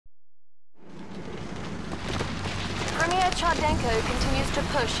Cherchenko continues to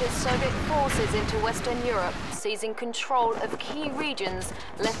push his Soviet forces into Western Europe, seizing control of key regions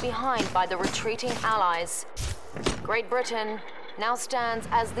left behind by the retreating Allies. Great Britain now stands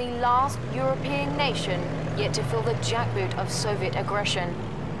as the last European nation yet to fill the jackboot of Soviet aggression.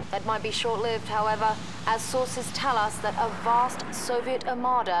 That might be short-lived, however, as sources tell us that a vast Soviet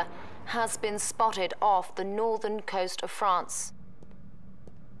armada has been spotted off the northern coast of France.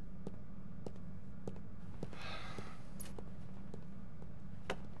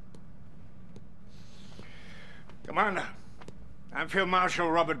 Commander, I'm Field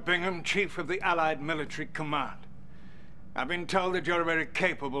Marshal Robert Bingham, Chief of the Allied Military Command. I've been told that you're a very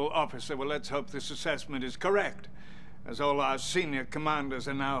capable officer. Well, let's hope this assessment is correct, as all our senior commanders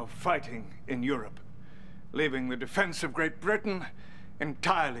are now fighting in Europe, leaving the defense of Great Britain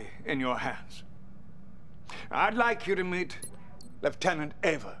entirely in your hands. I'd like you to meet Lieutenant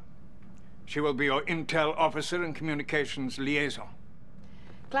Ava. She will be your intel officer and communications liaison.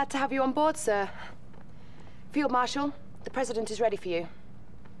 Glad to have you on board, sir. Field Marshal, the President is ready for you.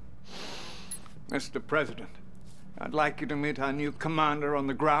 Mr. President, I'd like you to meet our new commander on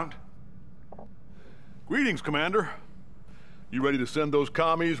the ground. Greetings, Commander. You ready to send those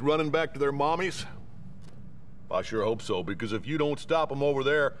commies running back to their mommies? I sure hope so, because if you don't stop them over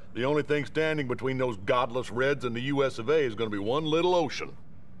there, the only thing standing between those godless Reds and the US of A is going to be one little ocean.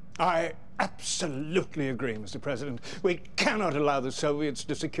 I absolutely agree, Mr. President. We cannot allow the Soviets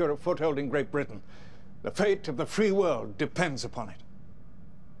to secure a foothold in Great Britain. The fate of the free world depends upon it.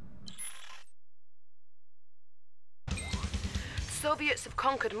 Soviets have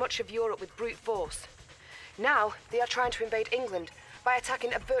conquered much of Europe with brute force. Now, they are trying to invade England by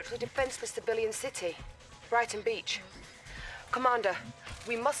attacking a virtually defenseless civilian city, Brighton Beach. Commander,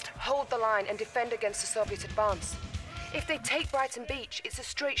 we must hold the line and defend against the Soviet advance. If they take Brighton Beach, it's a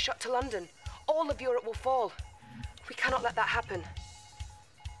straight shot to London. All of Europe will fall. We cannot let that happen.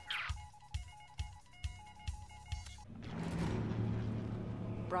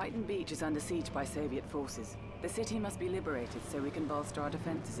 Brighton Beach is under siege by Soviet forces. The city must be liberated so we can bolster our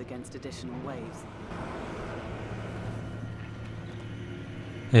defenses against additional waves.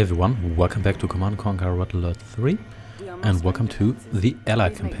 Hey everyone, welcome back to Command & Conquer World Alert 3, and welcome to the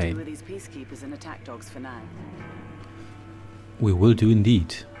Allied campaign. These peacekeepers and attack dogs for now. We will do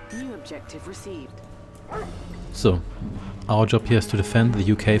indeed. New objective received. So, our job here is to defend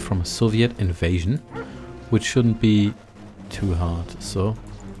the UK from a Soviet invasion, which shouldn't be too hard. So,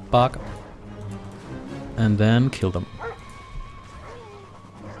 bark, and then kill them.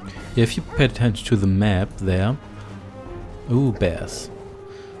 Yeah, if you pay attention to the map there, ooh, bears.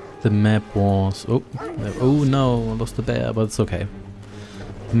 The map was... oh no, I lost the bear, but it's okay.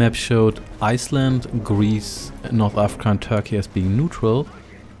 The map showed Iceland, Greece, North Africa and Turkey as being neutral,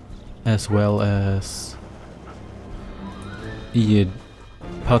 as well as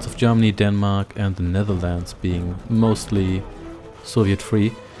parts of Germany, Denmark and the Netherlands being mostly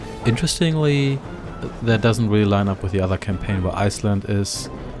Soviet-free. Interestingly, that doesn't really line up with the other campaign where Iceland is...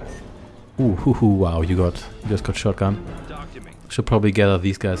 ooh, wow, you just got shotgun. Should probably gather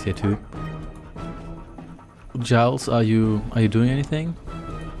these guys here too. Giles, are you doing anything?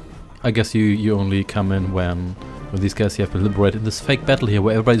 I guess you only come in when these guys have been liberated in this fake battle here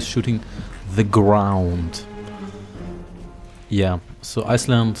where everybody's shooting the ground. Yeah, so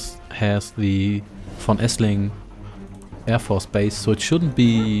Iceland has the von Essling Air Force Base, so it shouldn't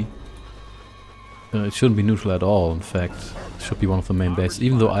be neutral at all. In fact, it should be one of the main bases,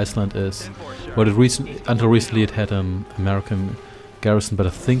 even though Iceland is... well, until recently it had an American garrison, but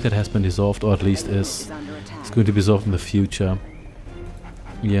I think that has been dissolved, or at least it's going to be dissolved in the future.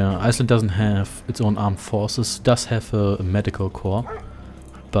 Yeah, Iceland doesn't have its own armed forces, does have a medical corps,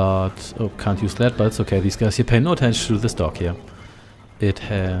 but... oh, can't use that, but it's okay. These guys here pay no attention to this dog here. It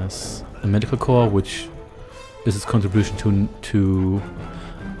has a medical corps, which is its contribution to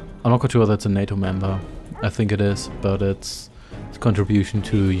I'm not quite sure whether it's a NATO member. I think it is, but it's contribution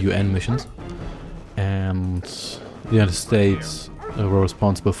to UN missions. And the United States were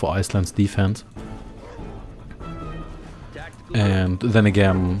responsible for Iceland's defense. And then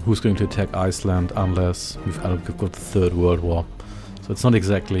again, who's going to attack Iceland unless we've got the Third World War? So it's not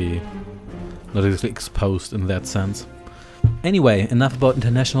exactly exposed in that sense. Anyway, enough about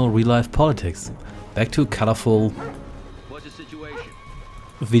international real-life politics. Back to colorful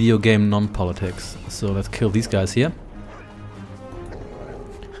video game non-politics. So let's kill these guys here.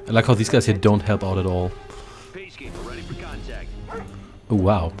 I like how these guys here don't help out at all. Oh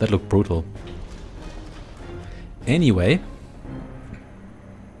wow, that looked brutal. Anyway.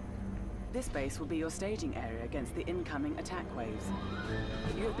 This base will be your staging area against the incoming attack waves.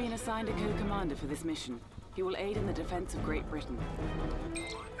 You have been assigned a co-commander for this mission. He will aid in the defense of Great Britain.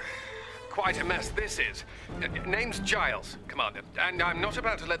 Quite a mess this is. Name's Giles, Commander, and I'm not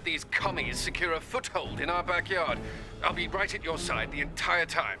about to let these commies secure a foothold in our backyard. I'll be right at your side the entire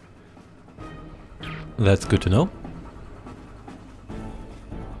time. That's good to know.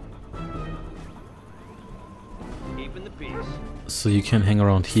 Keeping the peace. So you can hang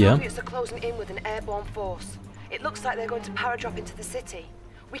around here. Soviets are closing in with an airborne force. It looks like they're going to paradrop into the city.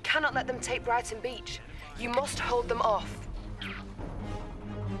 We cannot let them take Brighton Beach. You must hold them off.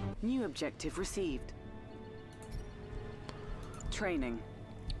 New objective received. Training.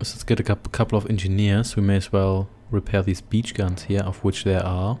 So let's get a couple of engineers. We may as well repair these beach guns here, of which there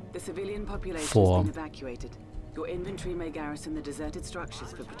are The civilian population 4. has been evacuated. Your inventory may garrison the deserted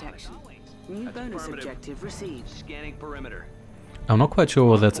structures for protection. New bonus objective received. Scanning perimeter. I'm not quite sure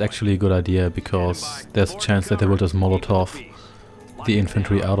whether that's actually a good idea, because there's a chance that they will just Molotov the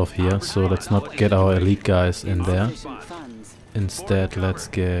infantry out of here, so let's not get our elite guys in there. Insufficient funds. Instead, let's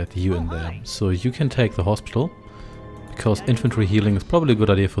get you in there. So you can take the hospital, because infantry healing is probably a good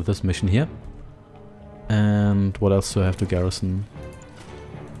idea for this mission here. And what else do I have to garrison?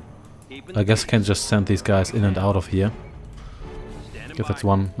 I guess I can just send these guys in and out of here. I guess that's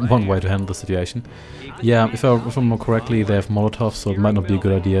one way to handle the situation. Yeah, if I remember correctly, they have Molotovs, so it might not be a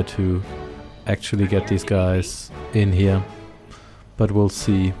good idea to actually get these guys in here. But we'll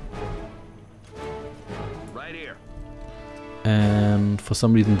see. Right here. And for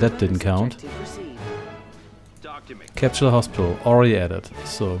some reason that didn't count. Objective received. Talk to me. Capture the hospital, already added.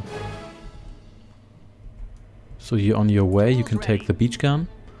 So you're on your way, you can take the beach gun.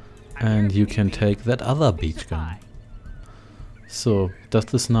 And you can take that other beach gun. So, does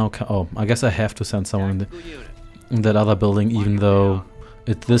this now oh, I guess I have to send someone in that other building, even though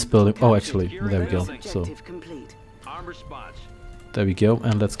it's this building. Oh, actually, there we go. So, Objective complete. Arm response. there we go.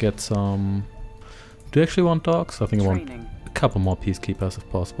 And let's get some... Do you actually want dogs? I think I want Training. a couple more peacekeepers if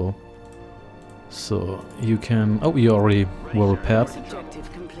possible. So, you can... Oh, you already were repaired.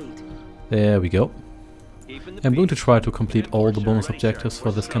 Objective complete. There we go. Keeping the I'm going peace. to try to complete all the bonus objectives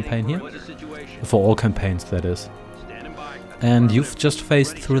for this campaign here. What's the situation? For all campaigns, that is. Standing by. And you've just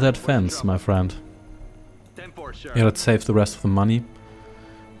phased through that fence, my friend. 10-4, sir. Yeah, let's save the rest of the money,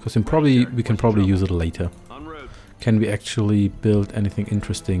 because we can probably use it later. En route. Can we actually build anything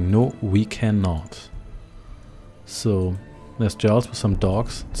interesting? No, we cannot. So, there's Giles with some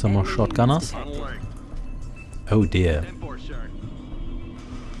dogs, some more shotgunners. On alert. Oh dear. 10-4, sir.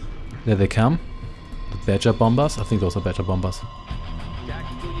 There they come. The Badger bombers. I think those are Badger bombers.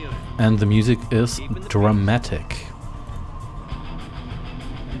 Tactical unit. And the music is dramatic.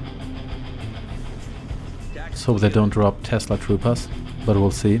 Let's hope they don't drop Tesla troopers, but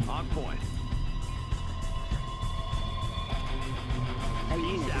we'll see. On point. A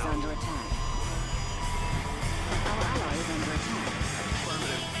unit is under attack. Our ally is under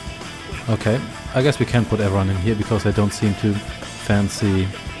attack. Okay, I guess we can put everyone in here because they don't seem to fancy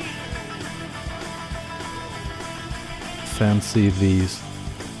these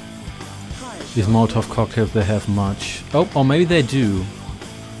Molotov cocktails they have much. Oh, or maybe they do,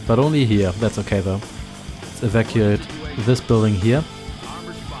 but only here. That's okay though. Let's evacuate this building here, Arm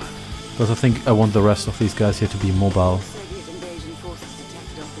response. because I think I want the rest of these guys here to be mobile. Soviet invasion forces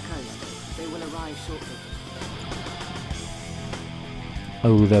detected off the coast. They will arrive shortly.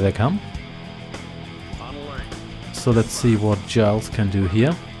 Oh, there they come. On alert. So let's see what Giles can do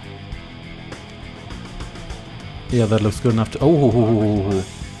here. Yeah, that looks good enough to...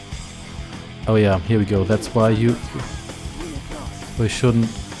 Oh yeah, here we go. That's why we shouldn't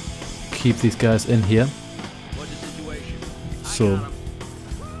keep these guys in here. What's the situation? So...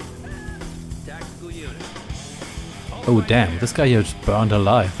 Tactical unit. Oh damn, this guy here just burned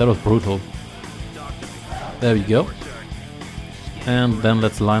alive. That was brutal. Talk to me. There we go. Sir. And then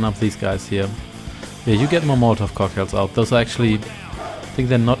let's line up these guys here. Yeah, you get more Molotov cocktails out. Those are actually... I think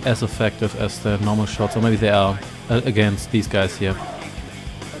they're not as effective as the normal shots, or maybe they are against these guys here.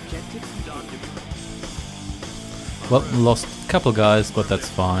 Well, lost a couple guys, but that's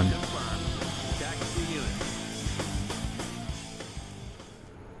fine. Tactical unit.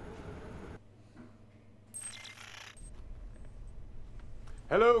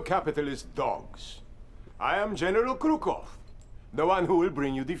 Hello, capitalist dogs. I am General Krukov, the one who will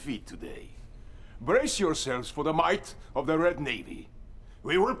bring you defeat today. Brace yourselves for the might of the Red Navy.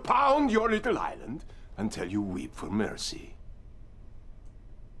 We will pound your little island until you weep for mercy.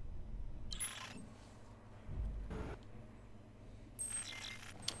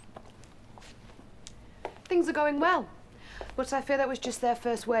 Things are going well, but I fear that was just their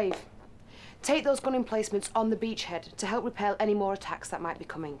first wave. Take those gun emplacements on the beachhead to help repel any more attacks that might be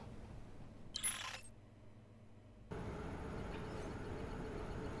coming.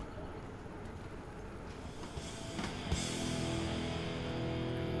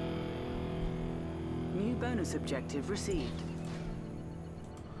 bonus objective received.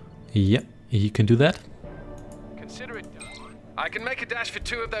 Yep, you can do that. Consider it done. I can make a dash for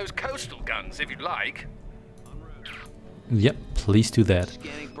 2 of those coastal guns if you'd like. Yep, please do that.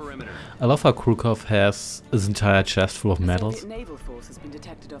 Scanning perimeter. I love how Krukov has his entire chest full of The medals. Soviet naval force has been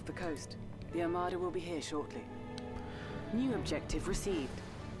detected off the coast. The Armada will be here shortly. New objective received.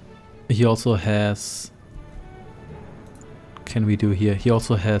 He also has... Can we do here? He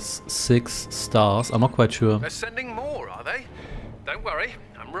also has 6 stars. I'm not quite sure. They're sending more, are they? Don't worry,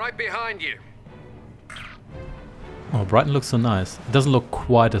 I'm right behind you. Oh, Brighton looks so nice. It doesn't look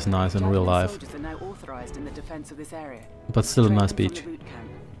quite as nice in real Javelin life, soldiers are now authorized in the defense of this area. but still a nice Training beach. from the boot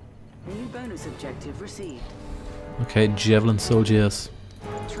camp. New bonus objective received. Okay, Javelin soldiers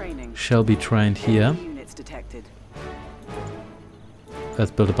Training. shall be trained here. Enemy units detected.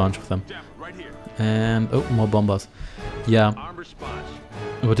 Let's build a bunch of them. Right here. And, oh, more bombers. Yeah, Arm response.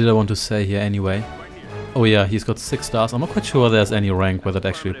 what did I want to say here anyway? Right here. Oh yeah, he's got 6 stars. I'm not quite sure there's any rank where that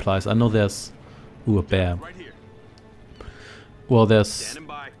actually applies. I know there's... Ooh, a bear. Right here. Well, there's Standing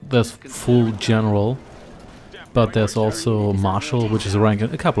by. full general, but there's also marshal, which is a rank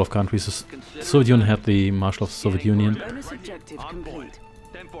in a couple of countries. The Soviet Union had the Marshal of the Soviet Union. Bonus objective On complete. point.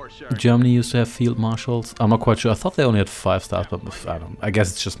 10-4, sir. Germany used to have field marshals. I'm not quite sure. I thought they only had 5 stars, but I don't. I guess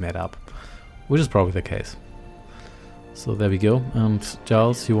it's just made up, which is probably the case. So there we go. And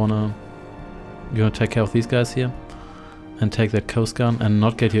Giles, you wanna take care of these guys here, and take that coast gun, and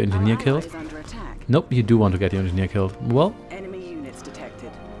not get your engineer Our ally killed. is under attack. Nope, you do want to get your engineer killed. Well, Enemy units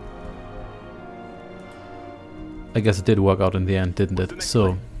detected. I guess it did work out in the end, didn't it?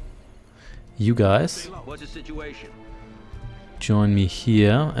 So, you guys What's the situation? join me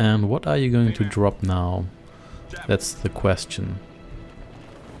here, and what are you going to drop now? That's the question.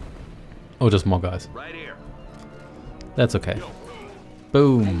 Oh, just more guys. Right here. That's okay. A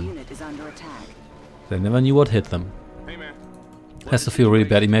Boom. unit is under attack. They never knew what hit them. Hey, man. Has to feel really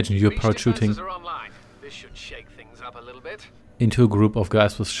bad. Imagine you're Beach parachuting defenses are online. This should shake things up a little bit. into a group of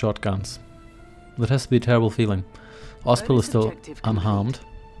guys with shotguns. That has to be a terrible feeling. Hospital is still Objective complete. unharmed.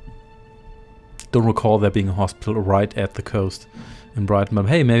 Don't recall there being a hospital right at the coast in Brighton, but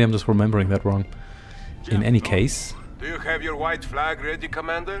hey, maybe I'm just remembering that wrong. In any case, Do you have your white flag ready,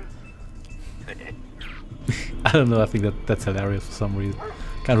 Commander? I don't know, I think that's hilarious for some reason.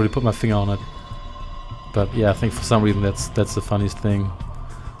 Can't really put my finger on it. But yeah, I think for some reason that's the funniest thing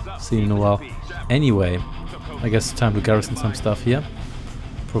seen in a while. Anyway, I guess it's time to garrison some stuff here.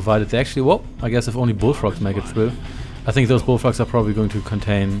 Provided they actually, well, I guess if only bullfrogs make it through. I think those bullfrogs are probably going to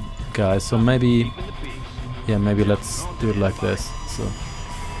contain guys, so maybe, yeah, maybe let's do it like this. So,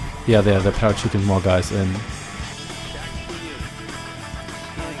 yeah, they're parachuting more guys in. Our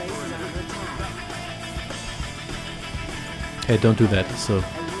base is under attack. Hey, don't do that. So, A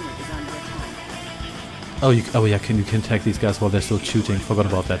unit is under attack. oh yeah, you can attack these guys while they're still shooting. Forgot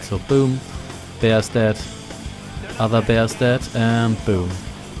about that. So, boom, bear's dead, other bear's dead, and boom.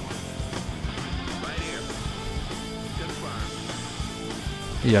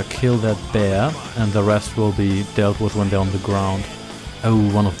 Yeah, kill that bear, and the rest will be dealt with when they're on the ground. Oh,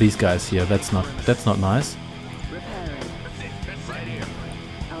 one of these guys here. That's not nice. Repairing.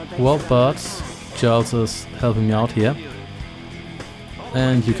 Our base Well, is under but attack. Giles is helping me out here,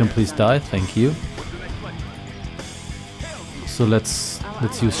 and you can please die. Thank you. So let's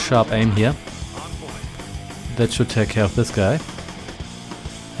use sharp aim here. That should take care of this guy.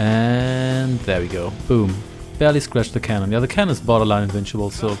 And there we go. Boom. Barely scratched the cannon. Yeah, the cannon is borderline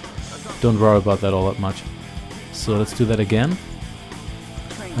invincible, so don't worry about that all that much. So let's do that again.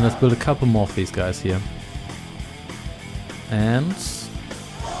 And let's build a couple more of these guys here. And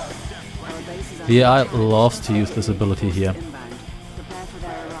Our base is under the AI attack. loves to use this ability here. Inbound. Prepare for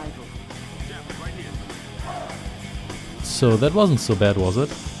their arrival. So that wasn't so bad, was it?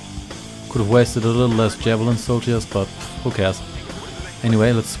 Could have wasted a little less javelin soldiers, but who cares?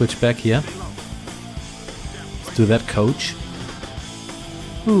 Anyway, let's switch back here. Let's do that coach.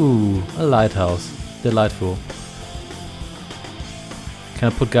 Ooh, a lighthouse. Delightful.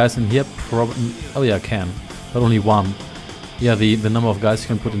 Can I put guys in here? Probably. Oh yeah, I can. But only one. Yeah, the number of guys you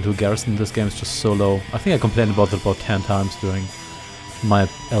can put into a garrison in this game is just so low. I think I complained about that about 10 times during my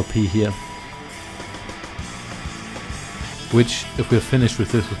LP here. Which, if we're finished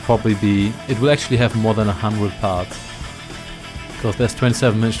with this, would probably be... It will actually have more than 100 parts. Because there's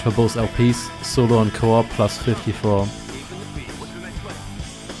 27 minutes for both LPs, solo and co-op, plus 50 for...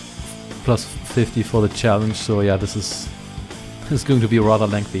 plus 50 for the challenge, so yeah, this is going to be rather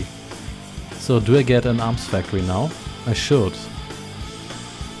lengthy. So do I get an arms factory now? I should.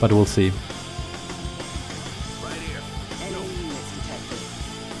 But we'll see. Enemy units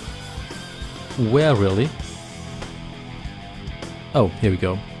detected. Where really? Oh, here we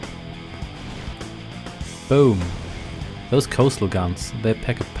go. Boom. Those coastal guns, they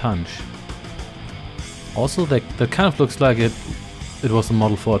pack a punch. Also, that kind of looks like it was a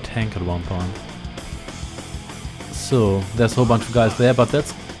model for a tank at one point. So, there's a whole bunch of guys there, but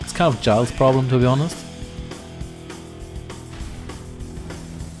it's kind of Giles' problem, to be honest.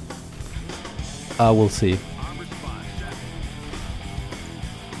 We'll see.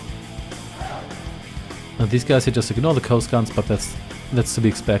 Now these guys here just ignore the coast guns, but that's to be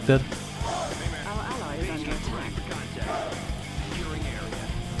expected.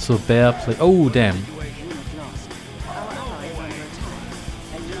 So bear play. Oh damn!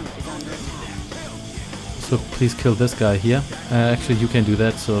 So please kill this guy here. Actually, you can do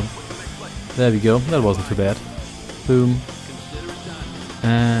that. So there we go. That wasn't too bad. Boom.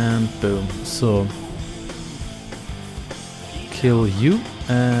 And boom. So kill you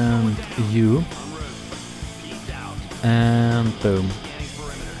and you. And boom.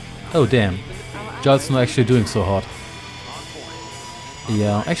 Oh damn. Giles not actually doing so hot.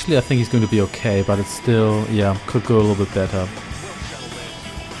 Yeah, actually I think he's going to be okay, but it's still, yeah, could go a little bit better.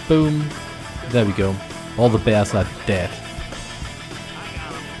 Boom. There we go. All the bears are dead.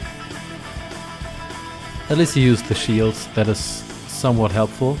 At least he used the shields. That is somewhat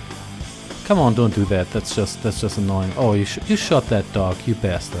helpful. Come on, don't do that. That's just annoying. Oh, you shot that dog, you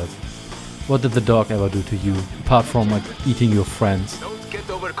bastard. What did the dog ever do to you, apart from like eating your friends? Don't get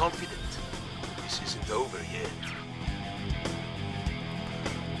overconfident. This isn't over yet.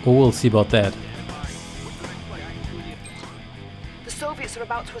 Oh, we'll see about that. The Soviets are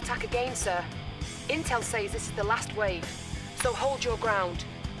about to attack again, sir. Intel says this is the last wave, so hold your ground.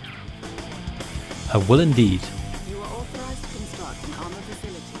 I will indeed. You are authorized to construct an armor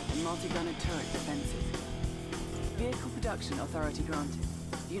facility and multi-gunner turret defenses. Vehicle production authority granted.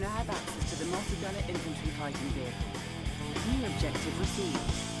 You now have access to the multi-gunner infantry fighting vehicle. New objective received.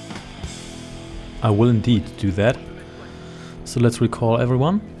 I will indeed do that. So let's recall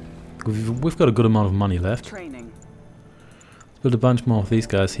everyone. We've got a good amount of money left. Training. Let's build a bunch more of these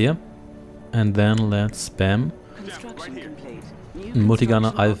guys here. And then let's spam Construction complete. New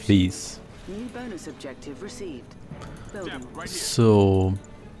multi-gunner construction IVs. New bonus objective received. Building. So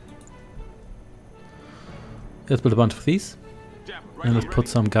let's build a bunch of these. And let's put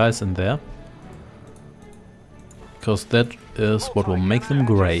some guys in there. Because that is what will make them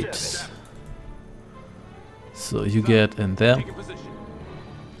great. So you get in there.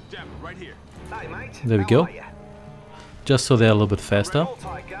 There we go. Just so they're a little bit faster.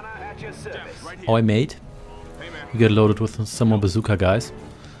 Oi mate. You get loaded with some more bazooka guys.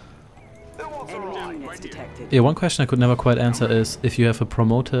 Enemy units detected. Yeah, one question I could never quite answer is if you have a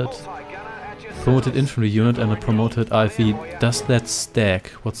promoted infantry unit and a promoted IV, does that stack?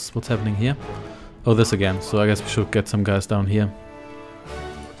 What's happening here? Oh, this again. So I guess we should get some guys down here.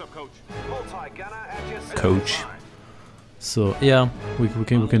 Coach. So yeah, we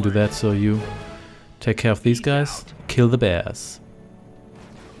can do that. So you take care of these guys, kill the bears.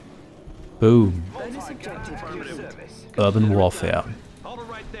 Boom. Bonus objective complete. Urban warfare.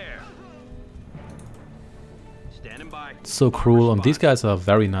 So cruel, and these guys are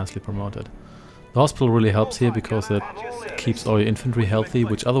very nicely promoted. The hospital really helps here because it keeps all your infantry healthy,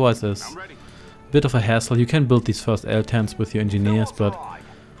 which otherwise is a bit of a hassle. You can build these first L10s with your engineers, but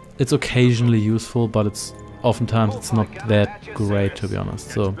it's occasionally useful, but oftentimes it's not that great, to be honest.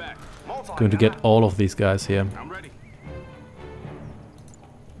 So going to get all of these guys here.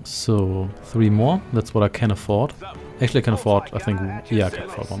 So 3 more, that's what I can afford. Actually I can afford, I think, yeah, I can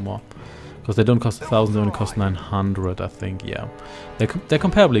afford 1 more. Because they don't cost 1,000, they only cost 900, I think, yeah. They're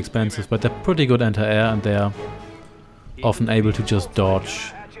comparably expensive, but they're pretty good anti-air, and they're often able to just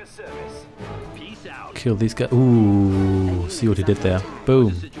dodge. Kill these guys. Ooh, see what he did there.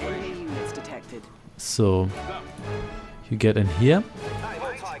 Boom. So, you get in here.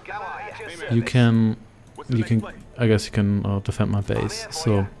 You can, I guess you can defend my base.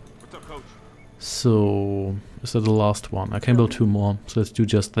 So, is that the last one? I can build 2 more, so let's do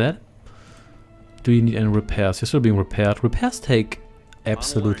just that. Do you need any repairs? You're still being repaired. Repairs take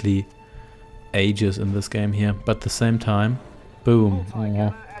absolutely ages in this game here, but at the same time, boom.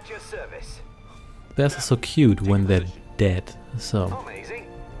 Aww. Bears are so cute when they're dead. So,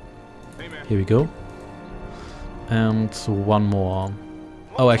 here we go. And 1 more.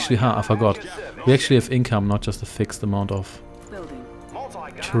 Oh, actually, I forgot. We actually have income, not just a fixed amount of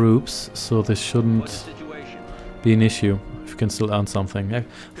troops, so this shouldn't be an issue. If you can still earn something. I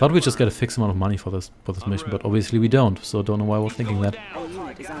thought we'd just get a fixed amount of money for this mission, but obviously we don't, so don't know why we're thinking that.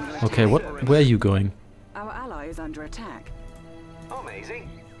 Okay, where are you going? Our ally is under attack.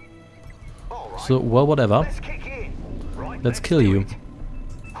 So, well, whatever. Let's kill you.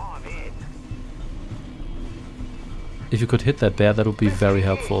 If you could hit that bear, that would be very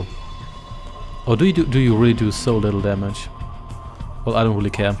helpful. Or do you really do so little damage? Well, I don't really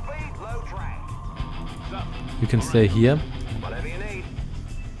care. You can stay here.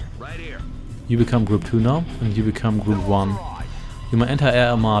 You become group 2 now, and you become group 1. You may enter air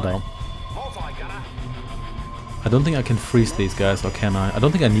armada. I don't think I can freeze these guys, or can I? I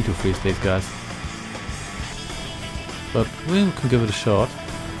don't think I need to freeze these guys. But we can give it a shot.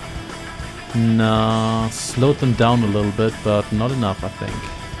 Nah, slowed them down a little bit, but not enough, I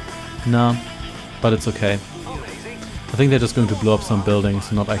think. Nah, but it's okay. I think they're just going to blow up some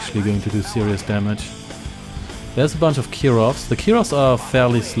buildings, not actually going to do serious damage. There's a bunch of Kirovs. The Kirovs are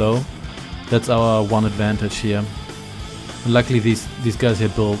fairly slow. That's our one advantage here. And luckily these guys here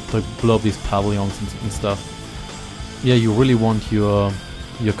blow up these pavilions and stuff. Yeah, you really want your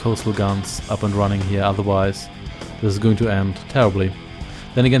coastal guns up and running here, otherwise this is going to end terribly.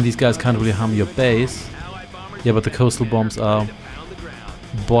 Then again, these guys can't really harm your base. Yeah, but the coastal bombs are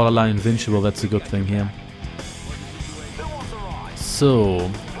borderline invincible, that's a good thing here.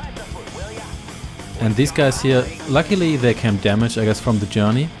 So... and these guys here, luckily they can damage, I guess, from the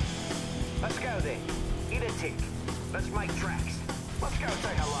journey.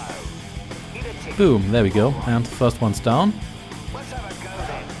 Boom, there we go, and the first one's down.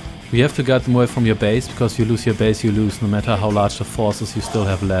 You have to guard them away from your base, because if you lose your base, you lose no matter how large the forces you still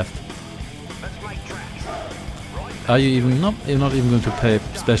have left. Are you even not? You're not even going to pay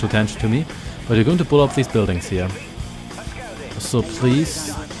special attention to me, but you're going to blow up these buildings here. So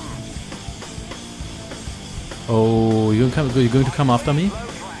please. Oh, you're going to come after me?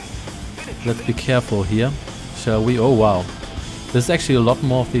 Let's be careful here, shall we? Oh wow, there's actually a lot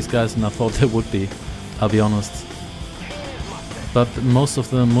more of these guys than I thought there would be. I'll be honest. But most of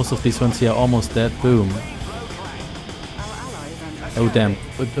these ones here are almost dead. Boom. Oh damn,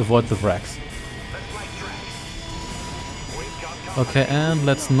 avoid the wrecks. Okay, and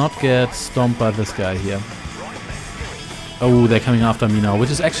let's not get stomped by this guy here. Oh, they're coming after me now, which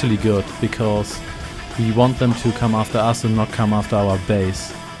is actually good, because we want them to come after us and not come after our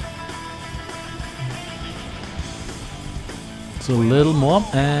base. So a little more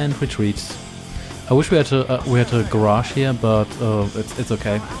and retreat. I wish we had a garage here, but it's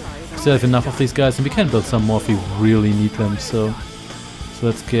okay. We still have enough of these guys, and we can build some more if we really need them. So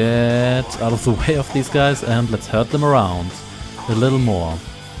let's get out of the way of these guys and let's hurt them around a little more.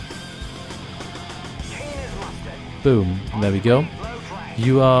 Boom, there we go.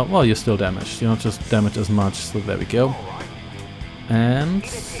 You are, well, you're still damaged. You're not just damaged as much, so there we go. And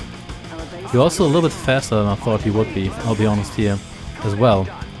you're also a little bit faster than I thought you would be, I'll be honest here as well.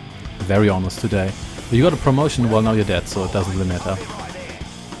 Very honest today. But you got a promotion, well now you're dead, so it doesn't really matter.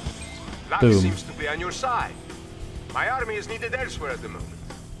 Boom. Seems to be on your side. My army is needed elsewhere at the moment.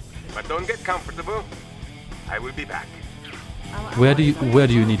 But don't get comfortable. I will be back. Where do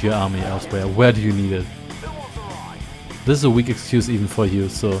you need your army elsewhere? Where do you need it? This is a weak excuse even for you,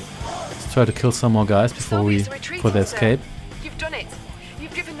 so let's try to kill some more guys before they escape. You've done it.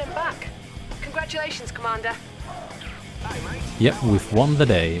 You've driven them back. Congratulations, Commander. Yep, we've won the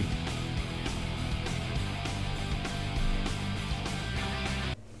day.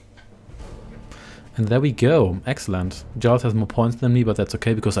 And there we go. Excellent. Giles has more points than me, but that's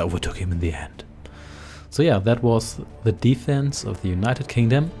okay because I overtook him in the end. So yeah, that was the defense of the United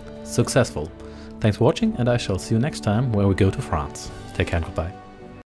Kingdom. Successful. Thanks for watching, and I shall see you next time where we go to France. Take care and goodbye.